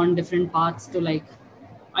kind of gone different paths to, like,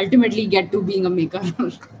 ultimately get to being a maker.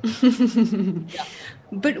 Yeah.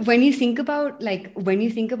 But when you think about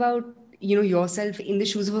yourself in the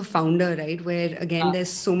shoes of a founder, right, where again there's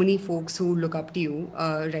so many folks who look up to you,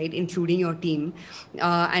 right, including your team,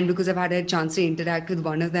 and because I've had a chance to interact with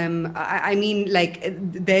one of them, I mean, like,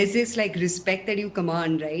 there's this, like, respect that you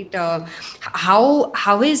command, right? How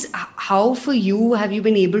for you have you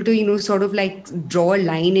been able to sort of, like, draw a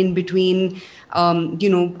line in between everything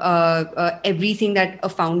that a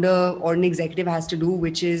founder or an executive has to do,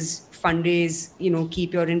 which is fundraise,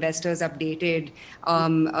 keep your investors updated,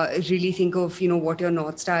 really think of, what your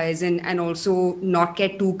North Star is, and also not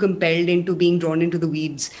get too compelled into being drawn into the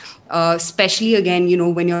weeds, especially again,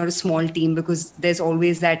 when you're a small team, because there's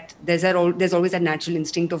always that natural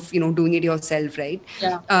instinct of, doing it yourself, right?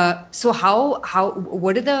 Yeah. So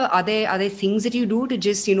what are there things that you do to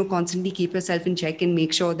just, constantly keep yourself in check and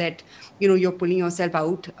make sure that, you're pulling yourself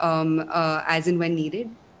out as and when needed?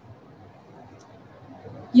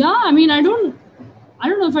 Yeah, I mean, I don't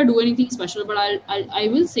know if I do anything special, but I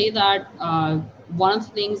will say that one of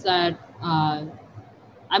the things that I'm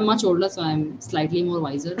much older, so I'm slightly more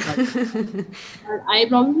wiser. But I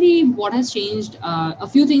probably, what has changed, a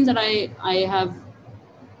few things that I have,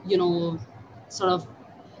 sort of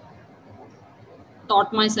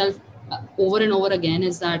taught myself over and over again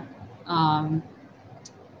is that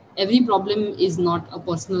every problem is not a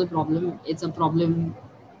personal problem. It's a problem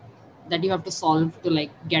that you have to solve to,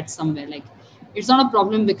 like, get somewhere. Like, it's not a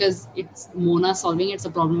problem because it's Mona solving it. It's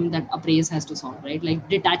a problem that Appraise has to solve, right? Like,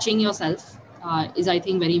 detaching yourself is, I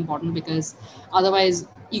think, very important, because otherwise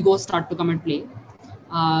egos start to come at play.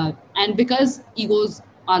 And because egos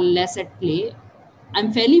are less at play,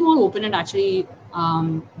 I'm fairly more open at actually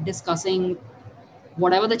discussing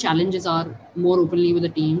whatever the challenges are more openly with the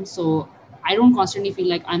team. So I don't constantly feel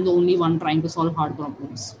like I'm the only one trying to solve hard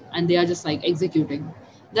problems and they are just, like, executing.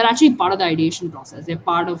 They're actually part of the ideation process. They're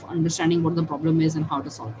part of understanding what the problem is and how to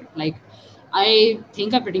solve it. Like, I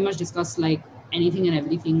think I pretty much discussed, like, anything and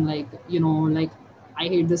everything. Like, like, I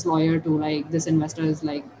hate this lawyer, to, like, this investor is,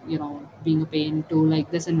 like, being a pain, to, like,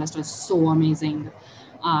 this investor is so amazing,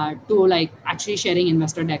 to, like, actually sharing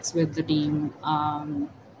investor decks with the team,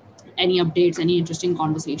 any updates, any interesting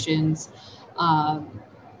conversations.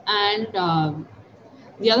 And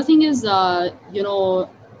the other thing is,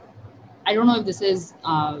 I don't know if this is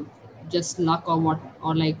just luck or what,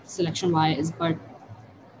 or, like, selection bias, but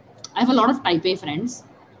I have a lot of type A friends.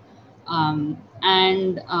 And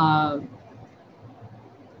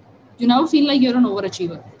you never feel like you're an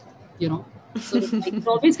overachiever, So, like, it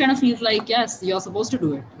always kind of feels like, yes, you're supposed to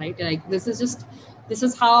do it, right? Like, this is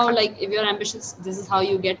how, like, if you're ambitious, this is how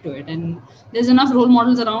you get to it. And there's enough role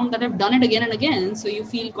models around that have done it again and again, so you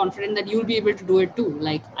feel confident that you'll be able to do it too.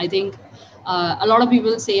 Like, I think a lot of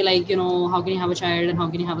people say, like, how can you have a child and how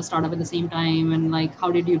can you have a startup at the same time, and, like,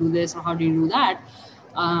 how did you do this or how did you do that?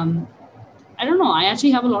 I don't know. I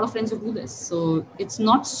actually have a lot of friends who do this, so it's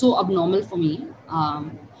not so abnormal for me.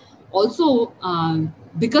 Also,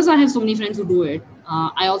 because I have so many friends who do it,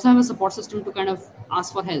 I also have a support system to kind of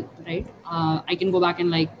ask for help, right? I can go back and,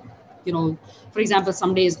 like, for example,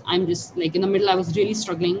 some days I'm just, like, in the middle, I was really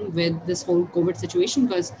struggling with this whole COVID situation,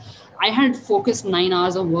 because I had focused 9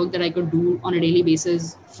 hours of work that I could do on a daily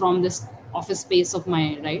basis from this office space of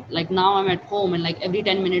mine, right? Like, now I'm at home, and, like, every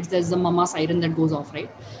 10 minutes there's the mama siren that goes off, right?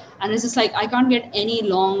 And it's just like, I can't get any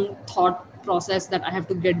long thought process that I have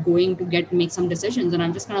to get going to make some decisions, and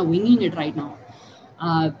I'm just kind of winging it right now.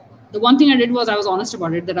 The one thing I did was I was honest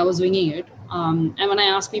about it, that I was winging it. And when I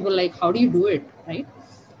asked people, like, how do you do it, right?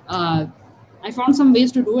 I found some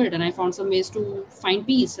ways to do it, and I found some ways to find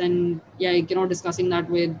peace. And yeah, discussing that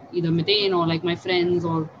with either Miten or like my friends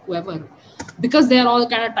or whoever, because they're all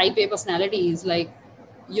kind of type A personalities. Like,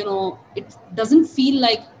 it doesn't feel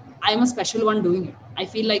like I'm a special one doing it. I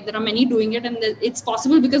feel like there are many doing it, and it's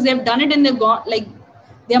possible because they've done it and they've got like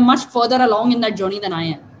they're much further along in that journey than I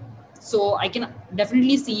am. So I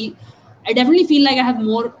definitely feel like I have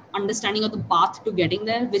more understanding of the path to getting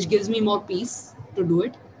there, which gives me more peace to do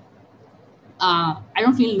it. I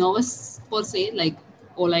don't feel nervous per se, like,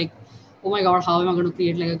 oh my God, how am I going to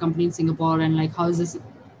create like a company in Singapore, and like how is this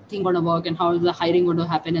thing going to work, and how is the hiring going to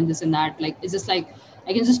happen, and this and that. Like, it's just like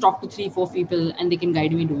I can just talk to 3-4 people and they can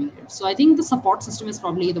guide me doing it. So I think the support system is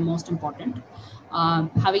probably the most important.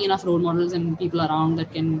 Having enough role models and people around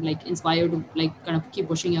that can like inspire you to like kind of keep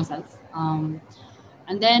pushing yourself. And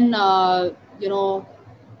then I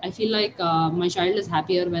feel like my child is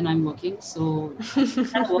happier when I'm working, so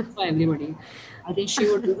it kind of works for everybody. I think she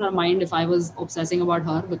would lose her mind if I was obsessing about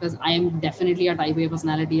her, because I am definitely a type A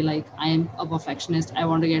personality. Like, I am a perfectionist. I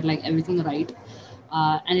want to get like everything right.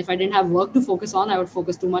 And if I didn't have work to focus on, I would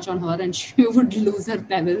focus too much on her and she would lose her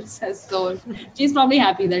pebbles. So she's probably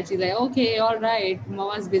happy that she's like, okay, all right,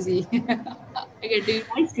 mama's busy. I get to eat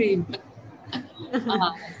ice cream.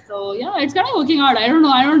 So yeah, it's kind of working out. I don't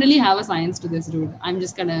know. I don't really have a science to this, dude. I'm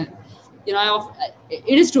just kind of,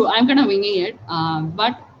 it is true. I'm kind of winging it.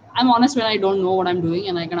 But I'm honest when I don't know what I'm doing,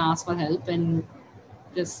 and I can ask for help and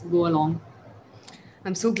just go along.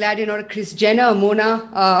 I'm so glad you're not a Kris Jenner, Mona.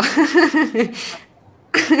 I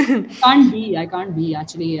can't be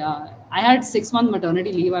actually. I had 6-month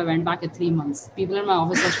maternity leave. I went back at 3 months. People in my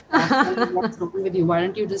office are what's wrong with you? Why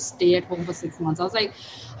don't you just stay at home for 6 months? I was like,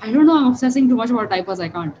 I don't know. I'm obsessing too much about diapers. I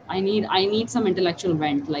can't. I need some intellectual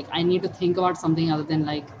vent. Like, I need to think about something other than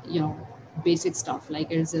like, basic stuff.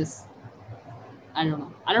 Like, it's just, I don't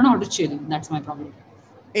know. I don't know how to chill. That's my problem.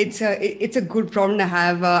 It's a good problem to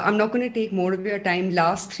have. I'm not going to take more of your time.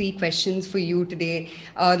 Last 3 questions for you today.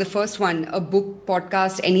 The first one: a book,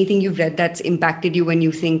 podcast, anything you've read that's impacted you, and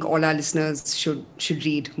you think all our listeners should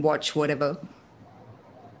read, watch, whatever.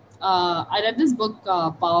 I read this book,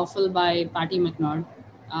 Powerful, by Patty McNerd,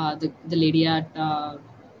 the lady at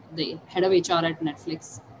the head of HR at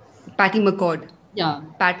Netflix. Patty McCord. Yeah.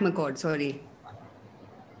 Pat McCord. Sorry.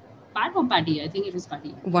 Pat or Patty? I think it was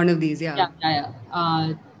Patty. One of these, yeah.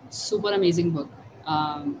 Yeah. Super amazing book.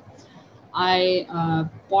 I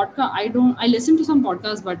listen to some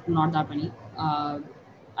podcasts, but not that many. I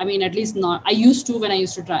mean, at least not. I used to when I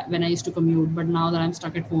used to commute, but now that I'm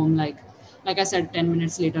stuck at home, like I said, 10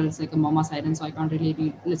 minutes later, it's like a mama siren, so I can't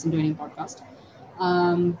really listen to any podcast.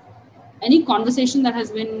 Any conversation that has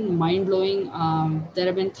been mind blowing, there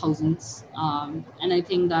have been thousands, and I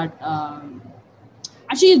think that.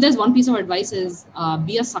 Actually, if there's one piece of advice is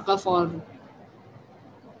be a sucker for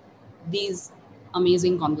these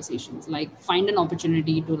amazing conversations. Like, find an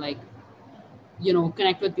opportunity to like,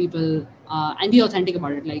 connect with people and be authentic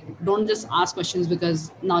about it. Like, don't just ask questions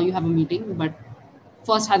because now you have a meeting, but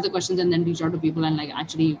first have the questions and then reach out to people and like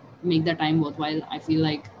actually make that time worthwhile. I feel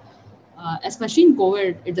like, especially in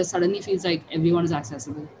COVID, it just suddenly feels like everyone is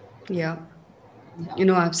accessible. Yeah.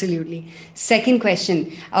 Absolutely. Second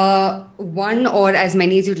question, one or as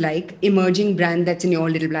many as you'd like, emerging brand that's in your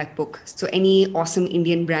little black book. So any awesome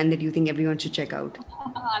Indian brand that you think everyone should check out?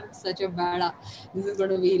 I'm such a bad. This is going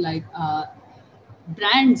to be like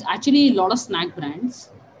brands. Actually, a lot of snack brands.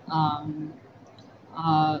 What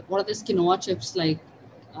are these quinoa chips like?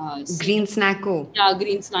 Green Snacko. Yeah,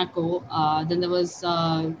 Green Snacko. Then there was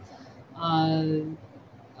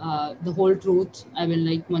The Whole Truth. I've been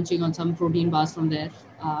like munching on some protein bars from there.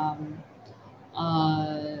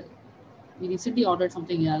 We recently ordered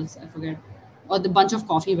something else, I forget. Or the bunch of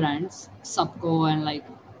coffee brands, Subco and like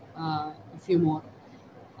a few more.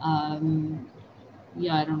 I don't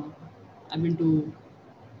know. I've been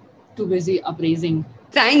too busy appraising.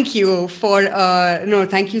 Thank you for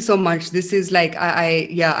thank you so much. This is like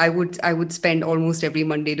I would spend almost every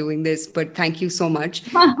Monday doing this, but thank you so much.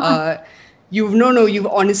 You've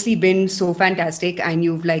honestly been so fantastic, and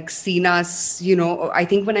you've like seen us, I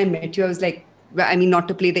think when I met you, I was like, I mean, not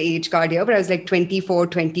to play the age card here, but I was like 24,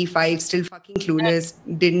 25, still fucking clueless,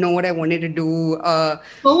 didn't know what I wanted to do.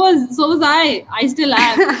 So was I. I still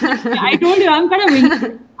am. I told you, I'm kind of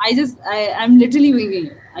winging. I'm literally winging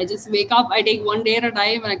it. I just wake up, I take one day at a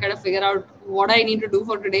time, and I kind of figure out what I need to do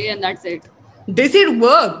for today, and that's it. Does it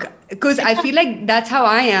work? because I feel like that's how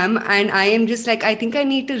I am. And I am just like, I think I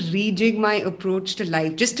need to rejig my approach to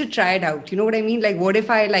life just to try it out. You know what I mean? Like, what if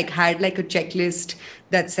I like had like a checklist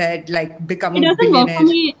that said like become It a doesn't work for billionaire?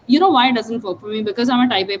 me. You know why it doesn't work for me? Because I'm a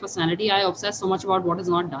type A personality. I obsess so much about what is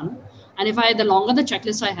not done. And if the longer the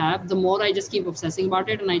checklist I have, the more I just keep obsessing about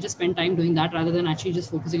it. And I just spend time doing that rather than actually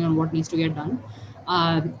just focusing on what needs to get done.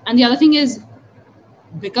 And the other thing is,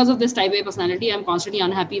 because of this type A personality, I'm constantly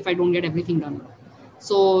unhappy if I don't get everything done.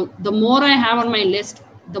 So the more I have on my list,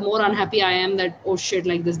 the more unhappy I am that, oh shit,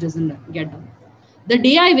 like this doesn't get done. The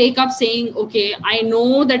day I wake up saying, okay, I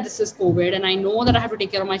know that this is COVID and I know that I have to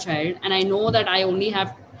take care of my child and I know that I only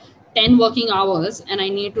have 10 working hours and I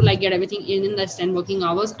need to like get everything in this 10 working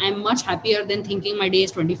hours, I'm much happier than thinking my day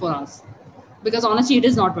is 24 hours. Because honestly, it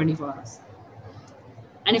is not 24 hours.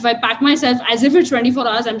 And if I pack myself as if it's 24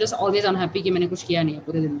 hours, I'm just always unhappy कि मैंने कुछ किया नहीं है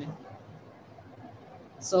पूरे दिन में.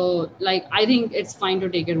 So like, I think it's fine to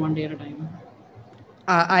take it one day at a time.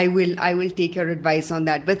 I will take your advice on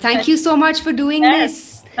that. But thank you so much for doing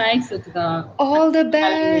this. Thanks, Suchita. All the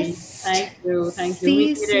best. Thank you. See We you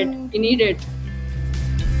need soon. it. We need it.